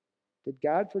 Did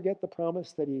God forget the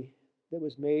promise that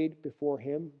was made before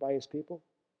him by his people?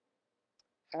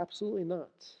 Absolutely not.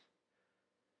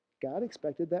 God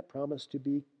expected that promise to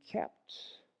be kept.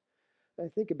 I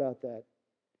think about that.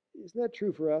 Isn't that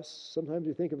true for us? Sometimes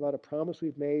we think about a promise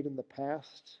we've made in the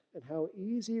past and how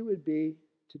easy it would be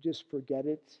to just forget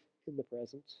it in the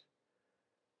present.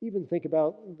 Even think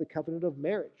about the covenant of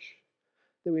marriage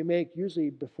that we make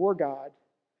usually before God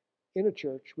in a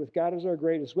church with God as our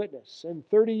greatest witness. And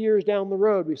 30 years down the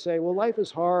road, we say, well, life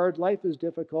is hard, life is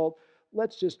difficult.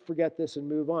 Let's just forget this and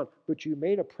move on. But you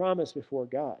made a promise before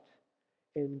God.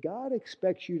 And God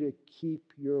expects you to keep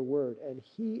your word, and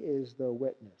he is the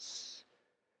witness.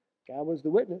 God was the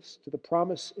witness to the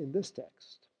promise in this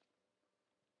text.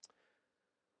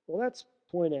 Well, that's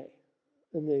point A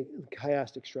in the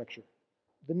chiastic structure.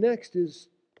 The next is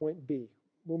point B.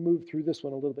 We'll move through this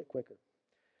one a little bit quicker.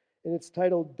 And it's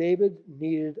titled, David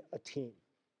Needed a Team.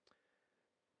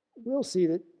 We'll see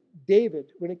that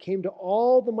David, when it came to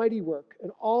all the mighty work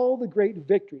and all the great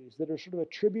victories that are sort of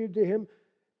attributed to him,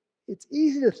 it's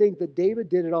easy to think that David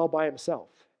did it all by himself.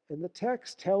 And the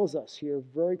text tells us here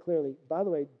very clearly, by the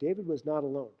way, David was not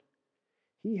alone.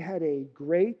 He had a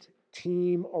great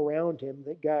team around him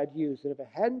that God used. And if it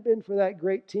hadn't been for that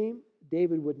great team,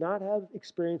 David would not have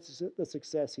experienced the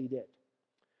success he did.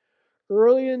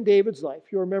 Early in David's life,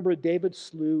 you'll remember David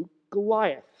slew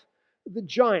Goliath, the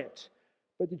giant.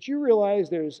 But did you realize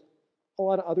there's a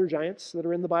lot of other giants that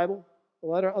are in the Bible? A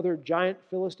lot of other giant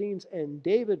Philistines? And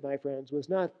David, my friends, was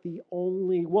not the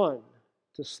only one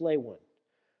to slay one.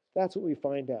 That's what we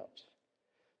find out.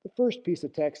 The first piece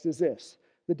of text is this,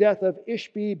 the death of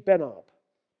Ishbi-Benob.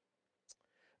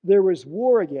 There was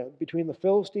war again between the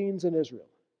Philistines and Israel.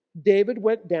 David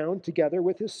went down together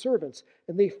with his servants,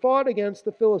 and they fought against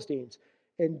the Philistines,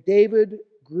 and David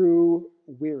grew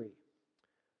weary.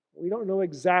 We don't know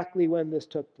exactly when this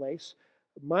took place.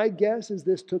 My guess is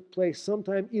this took place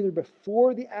sometime either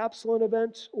before the Absalom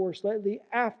event or slightly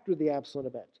after the Absalom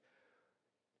event.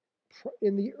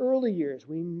 In the early years,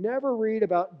 we never read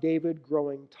about David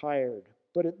growing tired.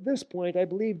 But at this point, I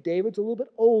believe David's a little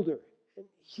bit older. And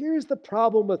here's the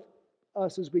problem with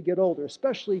us as we get older,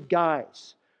 especially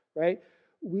guys, right?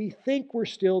 We think we're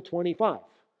still 25,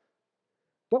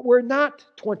 but we're not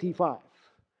 25.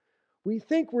 We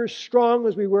think we're strong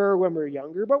as we were when we were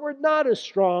younger, but we're not as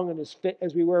strong and as fit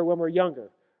as we were when we were younger.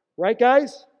 Right,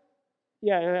 guys?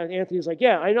 Yeah, and Anthony's like,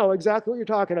 yeah, I know exactly what you're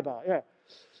talking about. Yeah.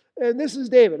 And this is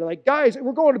David. Like, guys,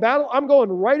 we're going to battle. I'm going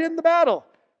right in the battle.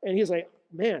 And he's like,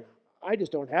 man, I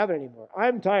just don't have it anymore.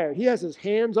 I'm tired. He has his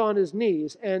hands on his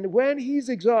knees. And when he's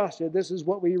exhausted, this is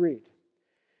what we read.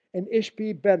 And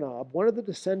Ishbi-Benob, one of the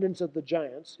descendants of the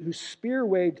giants, whose spear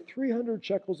weighed 300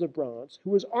 shekels of bronze,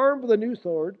 who was armed with a new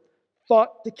sword,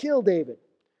 fought to kill David.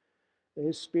 And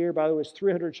his spear, by the way, was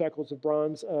 300 shekels of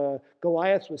bronze.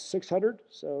 Goliath's was 600,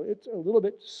 so it's a little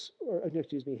bit,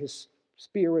 his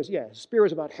spear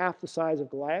was about half the size of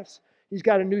Goliath's. He's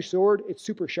got a new sword. It's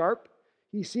super sharp.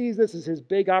 He sees this as his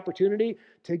big opportunity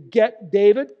to get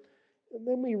David. And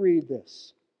then we read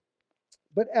this.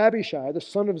 But Abishai, the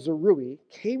son of Zeruiah,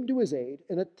 came to his aid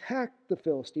and attacked the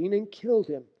Philistine and killed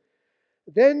him.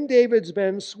 Then David's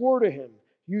men swore to him,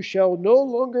 "You shall no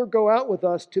longer go out with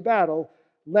us to battle,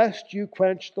 lest you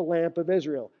quench the lamp of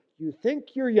Israel. You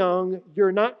think you're young,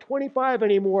 you're not 25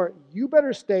 anymore. You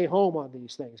better stay home on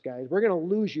these things, guys. We're going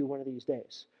to lose you one of these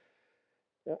days."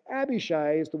 Now,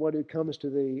 Abishai is the one who comes to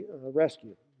the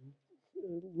rescue.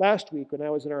 Last week, when I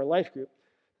was in our life group,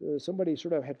 somebody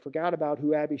sort of had forgot about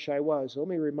who Abishai was. So let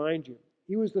me remind you.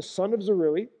 He was the son of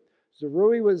Zeruiah.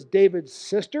 Zeruiah was David's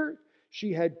sister.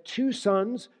 She had two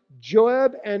sons,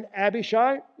 Joab and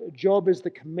Abishai. Joab is the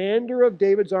commander of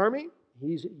David's army.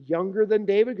 He's younger than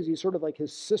David because he's sort of like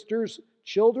his sister's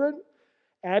children.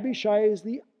 Abishai is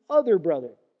the other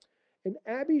brother. And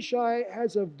Abishai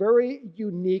has a very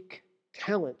unique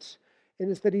talent,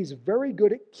 and it's that he's very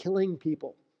good at killing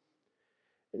people.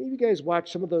 Any of you guys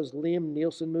watch some of those Liam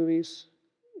Neeson movies?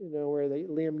 Where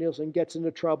Liam Neeson gets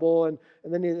into trouble and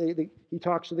then he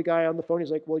talks to the guy on the phone.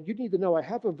 He's like, "Well, you need to know I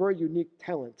have a very unique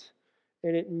talent.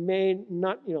 And it may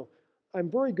not, I'm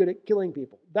very good at killing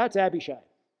people." That's Abishai.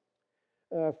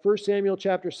 1 Samuel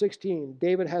chapter 16,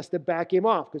 David has to back him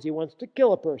off because he wants to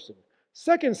kill a person.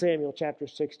 2 Samuel chapter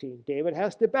 16, David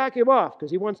has to back him off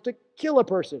because he wants to kill a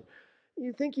person.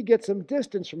 You think you get some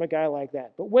distance from a guy like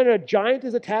that. But when a giant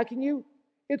is attacking you,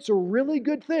 it's a really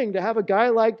good thing to have a guy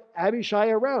like Abishai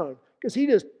around because he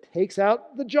just takes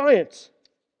out the giants.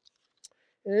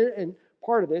 And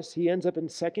part of this, he ends up in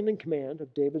second in command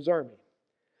of David's army.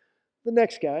 The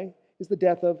next guy is the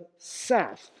death of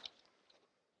Saph.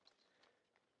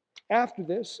 After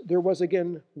this, there was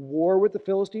again war with the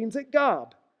Philistines at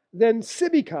Gob. Then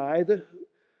Sibbecai, the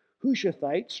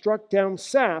Hushathite, struck down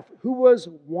Saph, who was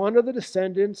one of the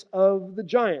descendants of the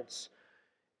giants.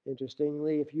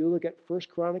 Interestingly, if you look at 1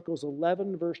 Chronicles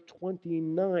 11, verse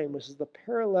 29, which is the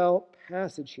parallel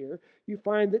passage here, you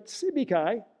find that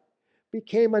Sibbecai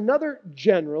became another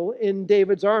general in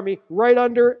David's army right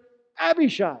under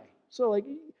Abishai. So,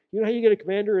 how you get a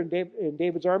commander in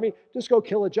David's army? Just go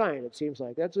kill a giant, it seems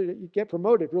like. That's you get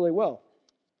promoted really well.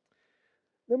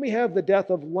 Then we have the death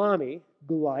of Lami,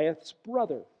 Goliath's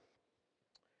brother.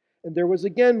 And there was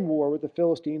again war with the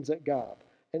Philistines at Gob.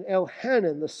 And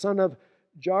Elhanan, the son of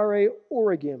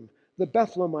Jareh-Oregim, the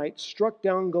Bethlehemite, struck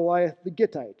down Goliath the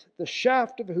Gittite, the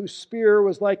shaft of whose spear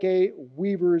was like a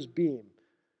weaver's beam.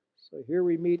 So here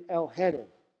we meet Elhanan.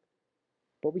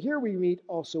 But here we meet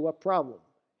also a problem.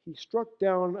 He struck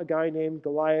down a guy named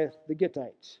Goliath the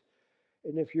Gittite.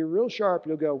 And if you're real sharp,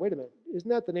 you'll go, "Wait a minute, isn't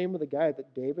that the name of the guy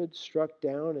that David struck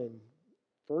down in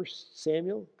 1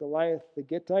 Samuel, Goliath the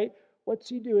Gittite? What's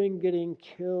he doing getting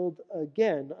killed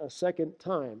again a second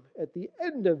time at the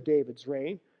end of David's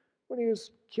reign when he was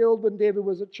killed when David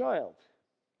was a child?"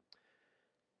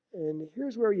 And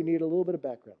here's where you need a little bit of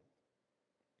background.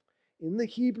 In the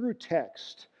Hebrew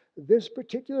text, this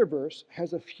particular verse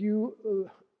has a few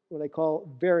what I call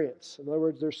variants. In other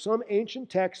words, there's some ancient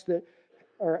texts that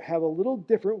have a little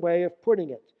different way of putting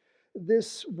it.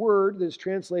 This word that is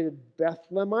translated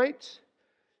Bethlehemite,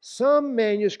 some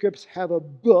manuscripts have a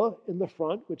B in the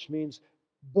front, which means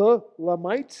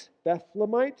Bethlehemite.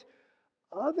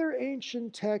 Other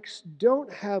ancient texts don't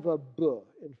have a B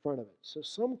in front of it. So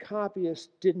some copyists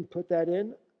didn't put that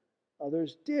in,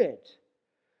 others did.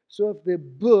 So if the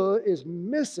B is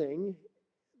missing,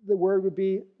 the word would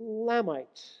be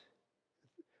Lamite,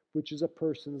 which is a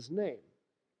person's name.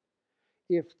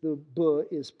 If the B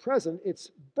is present, it's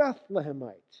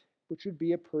Bethlehemite, which would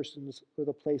be a person's or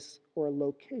the place or a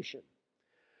location.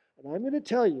 And I'm going to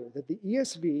tell you that the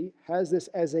ESV has this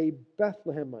as a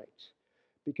Bethlehemite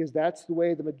because that's the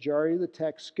way the majority of the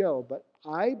texts go. But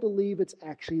I believe it's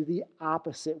actually the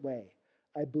opposite way.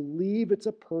 I believe it's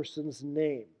a person's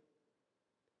name,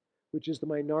 which is the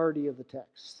minority of the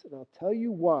text. And I'll tell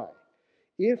you why.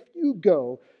 If you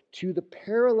go to the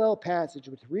parallel passage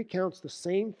which recounts the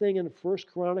same thing in 1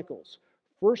 Chronicles,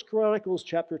 1 Chronicles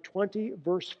chapter 20,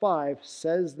 verse 5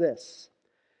 says this,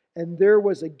 "And there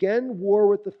was again war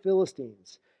with the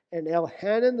Philistines, and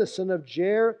Elhanan the son of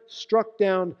Jair struck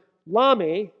down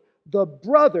Lami, the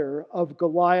brother of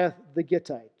Goliath the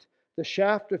Gittite, the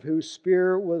shaft of whose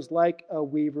spear was like a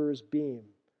weaver's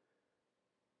beam."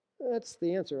 That's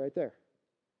the answer right there.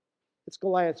 It's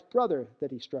Goliath's brother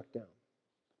that he struck down.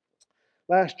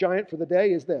 Last giant for the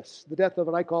day is this, the death of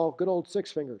what I call good old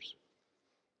Six Fingers.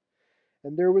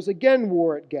 "And there was again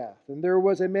war at Gath, and there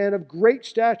was a man of great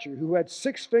stature who had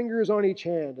 6 fingers on each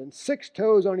hand and 6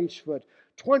 toes on each foot,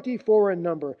 24 in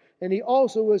number, and he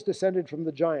also was descended from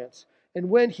the giants. And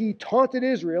when he taunted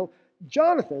Israel,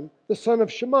 Jonathan, the son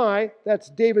of Shimei," that's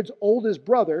David's oldest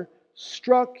brother,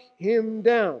 "struck him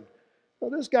down."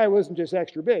 Well, this guy wasn't just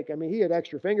extra big. I mean, he had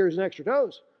extra fingers and extra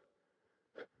toes.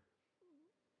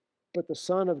 But the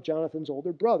son of Jonathan's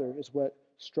older brother is what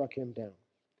struck him down.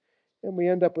 And we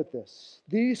end up with this.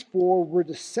 These four were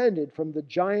descended from the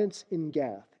giants in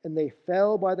Gath, and they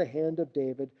fell by the hand of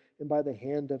David and by the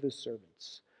hand of his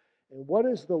servants. And what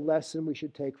is the lesson we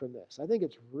should take from this? I think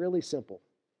it's really simple.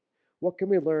 What can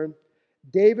we learn?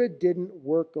 David didn't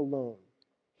work alone.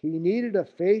 He needed a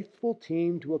faithful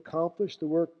team to accomplish the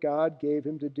work God gave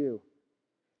him to do.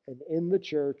 And in the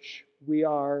church, we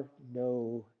are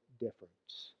no different.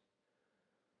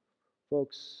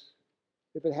 Folks,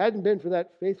 if it hadn't been for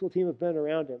that faithful team of men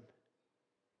around him,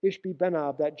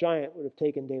 Ishbi-Benob, that giant, would have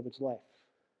taken David's life.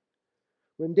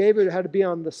 When David had to be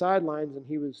on the sidelines and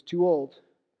he was too old,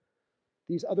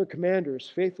 these other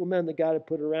commanders, faithful men that God had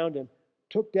put around him,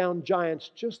 took down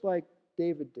giants just like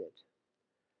David did.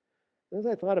 As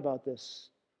I thought about this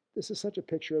is such a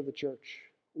picture of the church.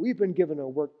 We've been given a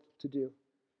work to do.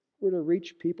 We're to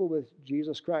reach people with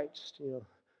Jesus Christ.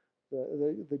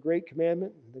 The great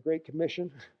commandment, the great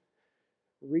commission,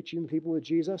 reaching people with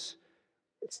Jesus.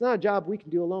 It's not a job we can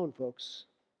do alone, folks.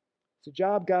 It's a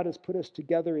job God has put us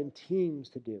together in teams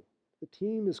to do. The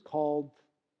team is called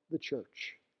the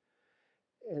church.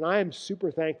 And I am super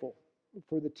thankful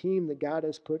for the team that God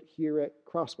has put here at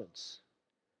Crosswinds.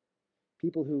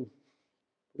 People who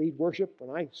lead worship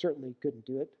when I certainly couldn't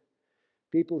do it.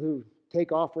 People who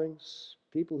take offerings.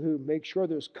 People who make sure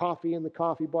there's coffee in the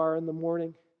coffee bar in the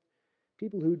morning.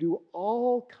 People who do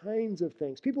all kinds of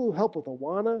things. People who help with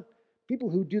Awana. People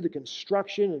who do the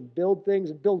construction and build things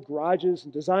and build garages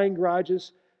and design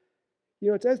garages.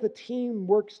 It's as the team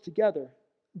works together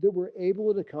that we're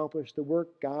able to accomplish the work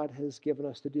God has given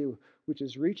us to do, which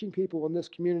is reaching people in this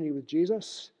community with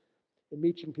Jesus and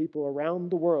reaching people around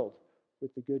the world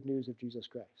with the good news of Jesus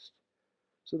Christ.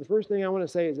 So the first thing I want to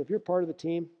say is if you're part of the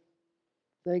team,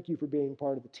 thank you for being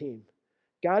part of the team.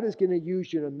 God is going to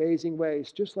use you in amazing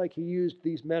ways, just like he used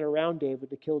these men around David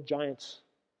to kill giants,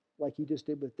 like he just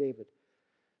did with David.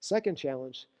 Second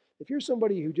challenge, if you're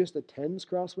somebody who just attends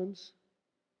Crosswinds,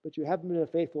 but you haven't been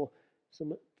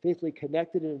faithfully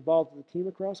connected and involved with the team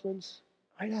of Crosswinds,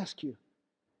 I'd ask you,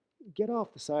 get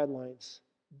off the sidelines,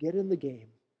 get in the game.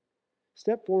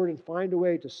 Step forward and find a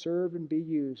way to serve and be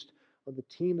used on the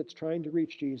team that's trying to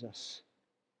reach Jesus.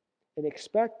 And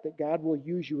expect that God will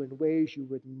use you in ways you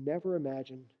would never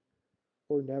imagine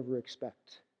or never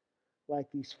expect. Like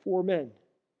these four men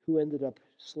who ended up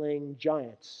slaying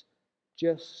giants,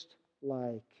 just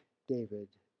like David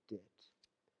did.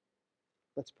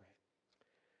 Let's pray.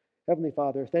 Heavenly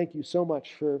Father, thank you so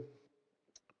much for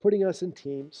putting us in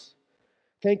teams.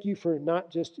 Thank you for not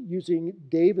just using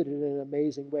David in an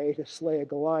amazing way to slay a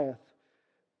Goliath,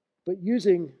 but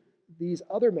using these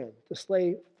other men to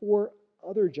slay four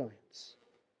other giants.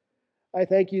 I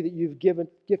thank you that you've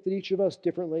gifted each of us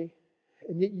differently,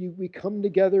 and that we come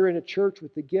together in a church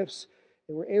with the gifts,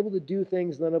 and we're able to do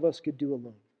things none of us could do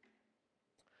alone.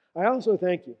 I also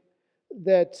thank you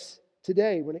that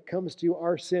today, when it comes to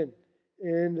our sin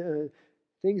and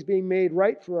things being made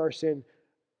right for our sin,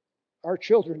 our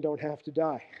children don't have to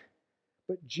die.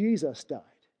 But Jesus died,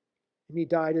 and he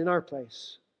died in our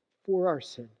place for our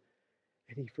sin,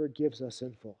 and he forgives us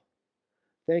in full.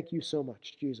 Thank you so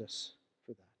much, Jesus,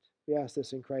 for that. We ask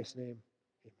this in Christ's name.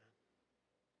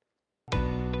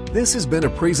 Amen. This has been a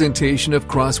presentation of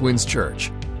Crosswinds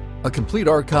Church. A complete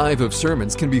archive of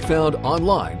sermons can be found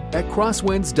online at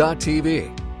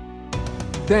crosswinds.tv.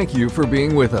 Thank you for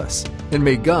being with us, and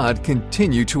may God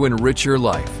continue to enrich your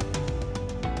life.